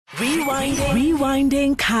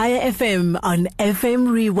Rewinding Kaya FM on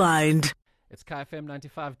FM Rewind. It's Kaya FM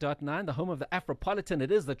 95.9, the home of the Afropolitan.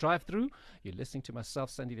 It is the drive-through. You're listening to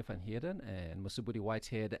myself, Sandile van Heerden, and Musubudi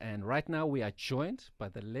Whitehead. And right now we are joined by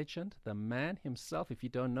the legend, the man himself. If you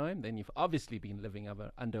don't know him, then you've obviously been living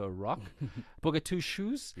under a rock. Booger Two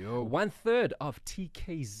Shoes, 1/3 of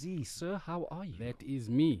TKZ. Sir, how are you? That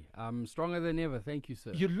is me. I'm stronger than ever. Thank you,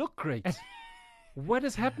 sir. You look great. What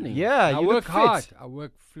is happening? Yeah, I work hard. I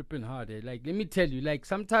work flipping hard. Like, let me tell you, like,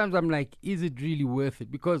 sometimes I'm like, is it really worth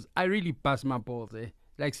it? Because I really bust my balls, eh?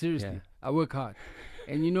 Like, seriously, I work hard.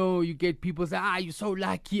 And, you know, you get people say, you're so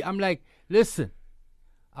lucky. I'm like, listen,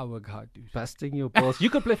 I work hard, dude. Busting your balls. You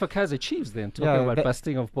could play for Kaizer Chiefs then, talking about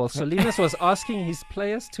busting of balls. So Linus was asking his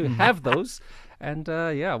players to have those. And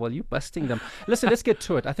you're busting them. Listen, let's get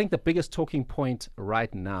to it. I think the biggest talking point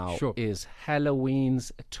right now is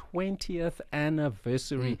Halloween's 20th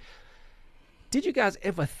anniversary. Did you guys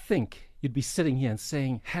ever think you'd be sitting here and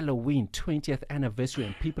saying Halloween 20th anniversary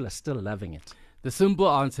and people are still loving it? The simple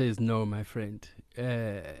answer is no, my friend.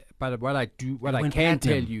 But what I can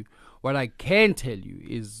tell you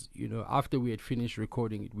is, you know, after we had finished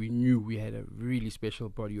recording it, we knew we had a really special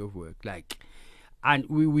body of work. And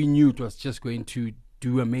we knew it was just going to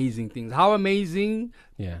do amazing things. How amazing?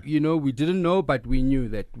 Yeah. You know, we didn't know, but we knew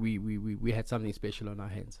that we had something special on our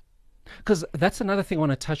hands. Because that's another thing I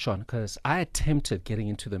want to touch on, because I attempted getting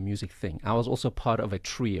into the music thing. I was also part of a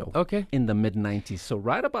trio in the mid-90s. So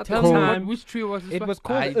right about that time... Which trio was this? It was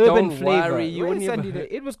called Urban Flavor.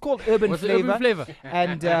 It was called Urban Flavor.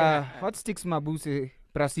 And Hot Sticks Mabuse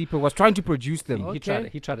Prasipa was trying to produce them. He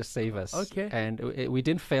tried to save us. And we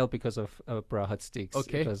didn't fail because of Bra Hot Sticks.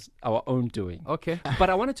 It was our own doing. But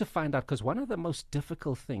I wanted to find out, because one of the most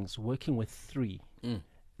difficult things working with three,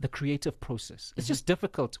 the creative process, it's just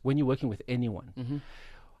difficult when you're working with anyone.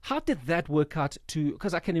 How did that work out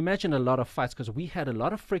because I can imagine a lot of fights, because we had a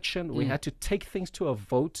lot of friction. We had to take things to a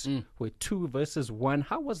vote. We're 2 versus 1.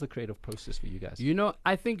 How was the creative process for you guys? You know,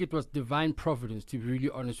 I think it was divine providence, to be really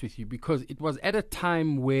honest with you, because it was at a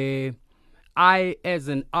time where I, as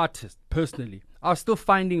an artist, personally, I was still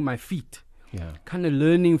finding my feet. Yeah. Kind of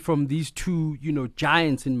learning from these 2, you know,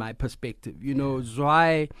 giants in my perspective. You know,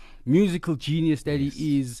 Zwei, musical genius that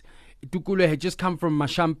he is. Tukulo had just come from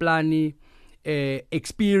Mashamplani.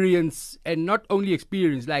 Experience, and not only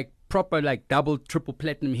experience, like proper, like double, triple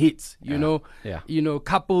platinum hits, you know,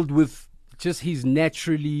 coupled with just his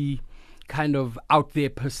naturally kind of out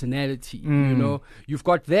there personality. You know, you've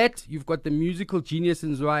got that, you've got the musical genius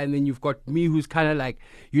in Zwei, and then you've got me, who's kind of like,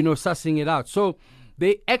 you know, sussing it out. So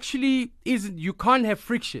they actually isn't, you can't have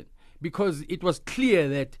friction, because it was clear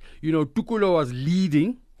that, you know, Tukulo was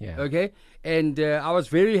leading. Okay. And I was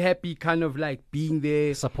very happy kind of like being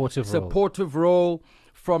there. Supportive role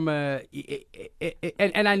from and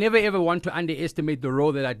I never ever want to underestimate the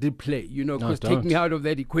role that I did play, you know, because take me out of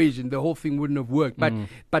that equation, the whole thing wouldn't have worked.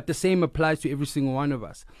 But the same applies to every single one of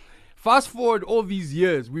us. Fast forward all these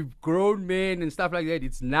years, we've grown men and stuff like that.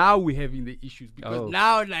 It's now we're having the issues, because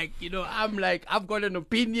now, like, you know, I'm like, I've got an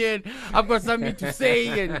opinion, I've got something to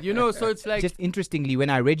say, and, you know, so it's like... Just interestingly, when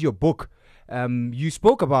I read your book, you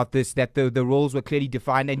spoke about this, that the roles were clearly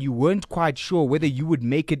defined and you weren't quite sure whether you would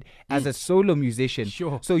make it as a solo musician.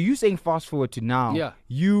 So you saying fast forward to now,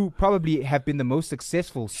 you probably have been the most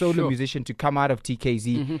successful solo musician to come out of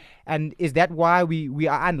TKZ. And is that why we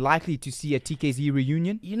are unlikely to see a TKZ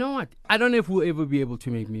reunion? You know what? I don't know if we'll ever be able to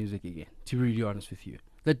make music again, to be really honest with you.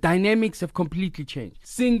 The dynamics have completely changed.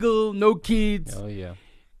 Single, no kids. Oh, yeah.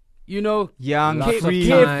 You know, young,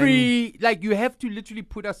 carefree. Like, you have to literally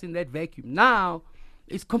put us in that vacuum. Now,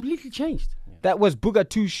 it's completely changed. That was Booger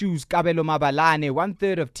Two Shoes Kabelo Mabalane,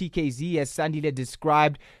 1/3 of TKZ, as Sandile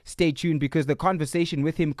described. Stay tuned, because the conversation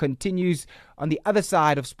with him continues on the other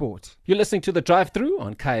side of sport. You're listening to The Drive-Through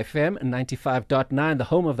on KFM 95.9, the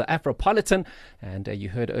home of the Afropolitan. And you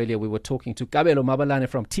heard earlier we were talking to Kabelo Mabalane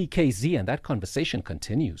from TKZ, and that conversation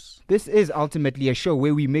continues. This is ultimately a show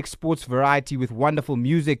where we mix sports variety with wonderful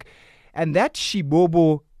music. And that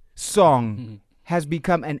Shibobo song has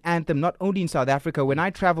become an anthem, not only in South Africa. When I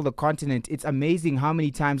travel the continent, it's amazing how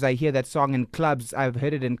many times I hear that song in clubs. I've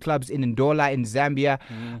heard it in clubs in Ndola, in Zambia.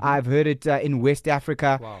 I've heard it in West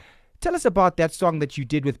Africa. Wow. Tell us about that song that you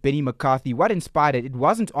did with Benni Mccarthy. What inspired it? It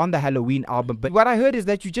wasn't on the Halloween album, but what I heard is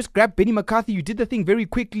that you just grabbed Benni Mccarthy, you did the thing very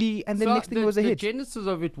quickly, and then next thing it was a hit. The genesis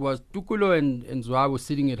of it was Tukulo and Zwei were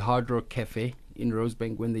sitting at Hard Rock Cafe in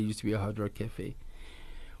Rosebank, when there used to be a Hard Rock Cafe.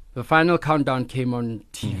 The final countdown came on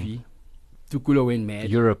TV. Tukulo went mad.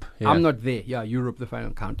 Europe. I'm not there. Europe, the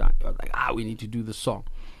final countdown. I was like, we need to do the song.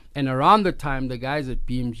 And around the time, the guys at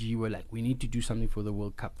BMG were like, we need to do something for the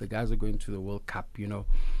World Cup. The guys are going to the World Cup, you know.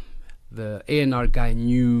 the A&R guy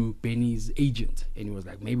knew Benny's agent, and he was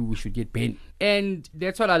like, maybe we should get Benny. And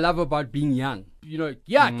that's what I love about being young.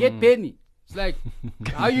 Get Benny. It's like,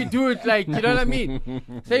 how you do it, like, you know what I mean?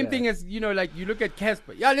 Same thing as, like you look at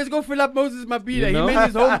Casper. Yeah, let's go fill up Moses Mabila. He met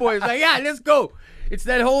his homeboy. It's like, yeah, let's go. It's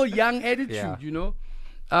that whole young attitude,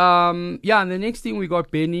 And the next thing we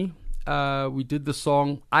got Benny. We did the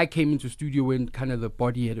song. I came into studio when kind of the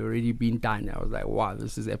body had already been done. I was like, wow,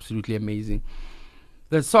 this is absolutely amazing.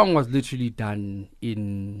 The song was literally done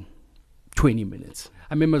in 20 minutes.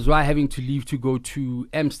 I remember Zwa having to leave to go to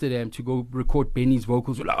Amsterdam to go record Benny's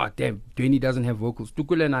vocals. We're like, oh, damn, Benny doesn't have vocals.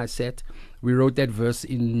 Tukula and I sat. We wrote that verse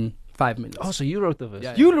in 5 minutes. Oh, so you wrote the verse?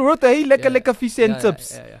 Yeah, you wrote the hey, leka fish and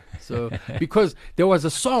chips. Yeah. So, because there was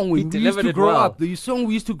a song we used to grow up. The song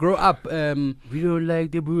we used to grow up. We don't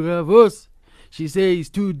like the buravos. She says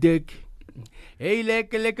too dick. Hey,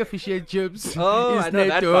 leka fish and chips. Oh, I know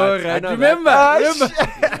that part. I know Remember?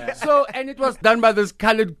 Yeah. So, and it was done by this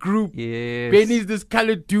colored group. Yes. Benny's this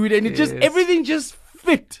colored dude, and it just, everything just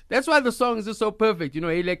fit. That's why the song is just so perfect.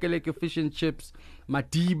 Hey, leka fish and chips.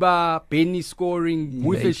 Madiba, Benny scoring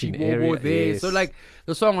with a Shibobo there. Yes. So, like,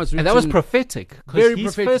 the song was written. And that was prophetic. Very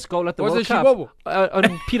his prophetic. First goal at the World Cup Shibobo.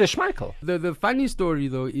 On Peter Schmeichel. The funny story,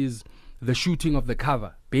 though, is the shooting of the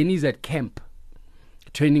cover. Benny's at camp,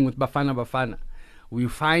 training with Bafana. We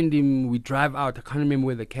find him, we drive out. I can't remember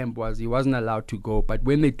where the camp was. He wasn't allowed to go. But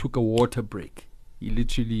when they took a water break,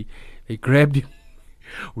 they grabbed him.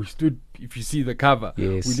 We stood, if you see the cover,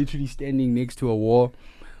 we're literally standing next to a wall.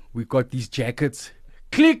 We got these jackets.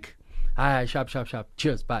 Click. Sharp.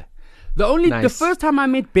 Cheers, bye. The first time I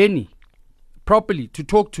met Benny properly to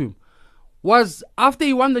talk to him was after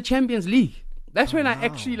he won the Champions League. That's when I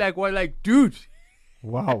actually was like, dude.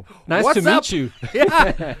 Wow. Nice to meet you.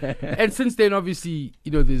 Yeah. And since then, obviously,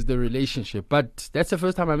 there's the relationship. But that's the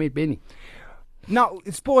first time I met Benny. Now,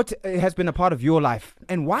 sport has been a part of your life.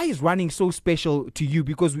 And why is running so special to you?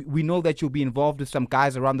 Because we know that you'll be involved with some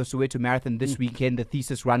guys around the Soweto Marathon this weekend, the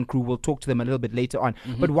Thesis Run crew. We'll talk to them a little bit later on.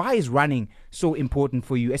 But why is running so important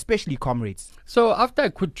for you, especially comrades? So after I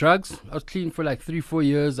quit drugs, I was clean for like 3-4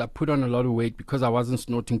 years. I put on a lot of weight because I wasn't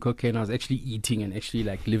snorting cocaine. I was actually eating and actually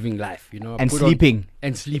like living life, And sleeping.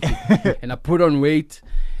 And I put on weight.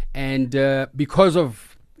 And because of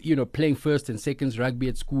playing first and seconds rugby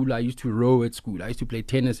at school. I used to row at school. I used to play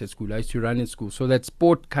tennis at school. I used to run at school. So that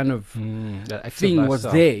sport kind of thing was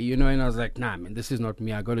there, and I was like, nah, man, this is not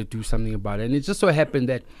me. I got to do something about it. And it just so happened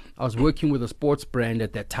that I was working with a sports brand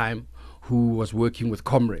at that time who was working with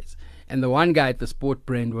comrades. And the one guy at the sport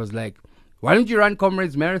brand was like, why don't you run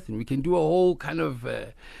Comrades Marathon? We can do a whole kind of,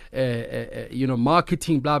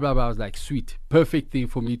 marketing, blah, blah, blah. I was like, sweet, perfect thing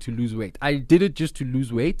for me to lose weight. I did it just to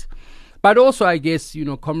lose weight. But also, I guess,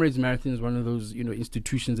 Comrades Marathon is one of those,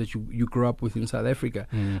 institutions that you grow up with in South Africa.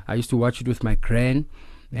 I used to watch it with my gran.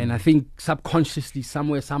 And I think subconsciously,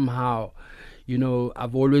 somewhere, somehow,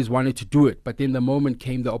 I've always wanted to do it. But then the moment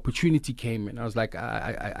came, the opportunity came. And I was like,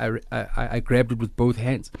 I grabbed it with both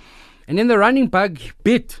hands. And then the running bug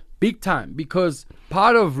bit big time, because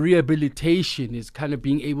part of rehabilitation is kind of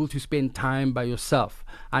being able to spend time by yourself,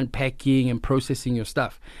 unpacking and processing your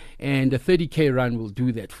stuff. And a 30K run will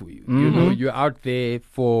do that for you. You're out there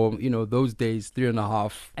for, those days,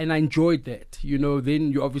 3.5. And I enjoyed that.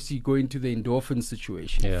 Then you obviously go into the endorphin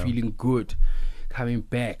situation, feeling good, coming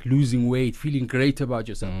back, losing weight, feeling great about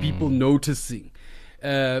yourself, people noticing.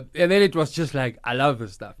 And then it was just like, I love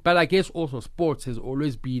this stuff. But I guess also sports has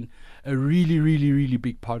always been a really, really, really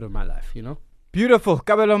big part of my life, Beautiful.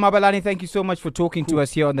 Kabelo Mabalane, thank you so much for talking to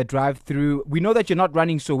us here on the drive-through. We know that you're not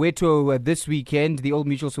running Soweto this weekend, the Old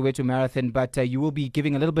Mutual Soweto Marathon, but you will be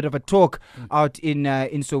giving a little bit of a talk out in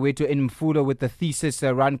Soweto, in Mfulo, with the Thesis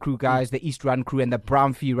Run crew guys, the East Run crew, and the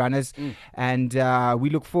Brownfee runners. And we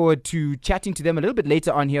look forward to chatting to them a little bit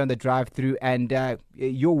later on here on the drive-through, and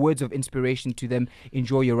your words of inspiration to them.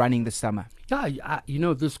 Enjoy your running this summer. Yeah,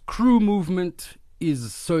 this crew movement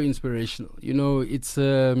is so inspirational. It's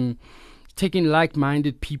taking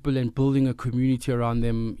like-minded people and building a community around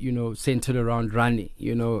them, centered around running.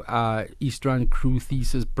 East Run crew,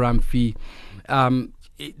 Thesis, Brownfee.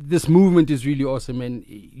 This movement is really awesome, and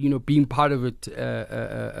being part of it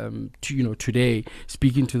today,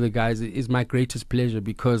 speaking to the guys, is my greatest pleasure,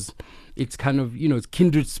 because it's kind of it's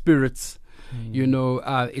kindred spirits.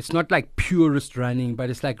 It's not like purist running, but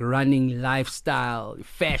it's like running lifestyle,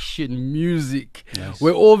 fashion, music,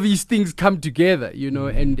 where all these things come together,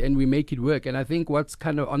 and we make it work. And I think what's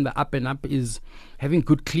kind of on the up and up is having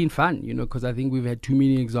good, clean fun, because I think we've had too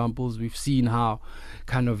many examples. We've seen how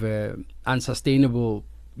kind of unsustainable,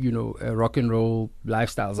 rock and roll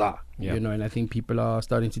lifestyles are, and I think people are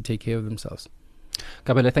starting to take care of themselves.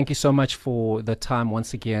 Kabelo, thank you so much for the time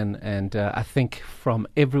once again. And I think from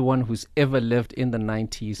everyone who's ever lived in the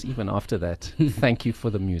 90s, even after that, thank you for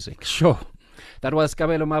the music. Sure. That was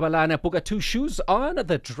Kabelo Mabalane, Puka 2 Shoes on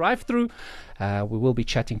the drive-through. We will be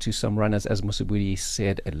chatting to some runners, as Musubudi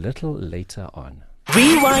said, a little later on.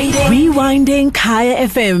 Rewinding Kaya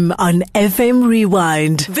FM on FM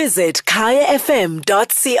Rewind. Visit kayafm.co.za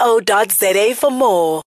for more.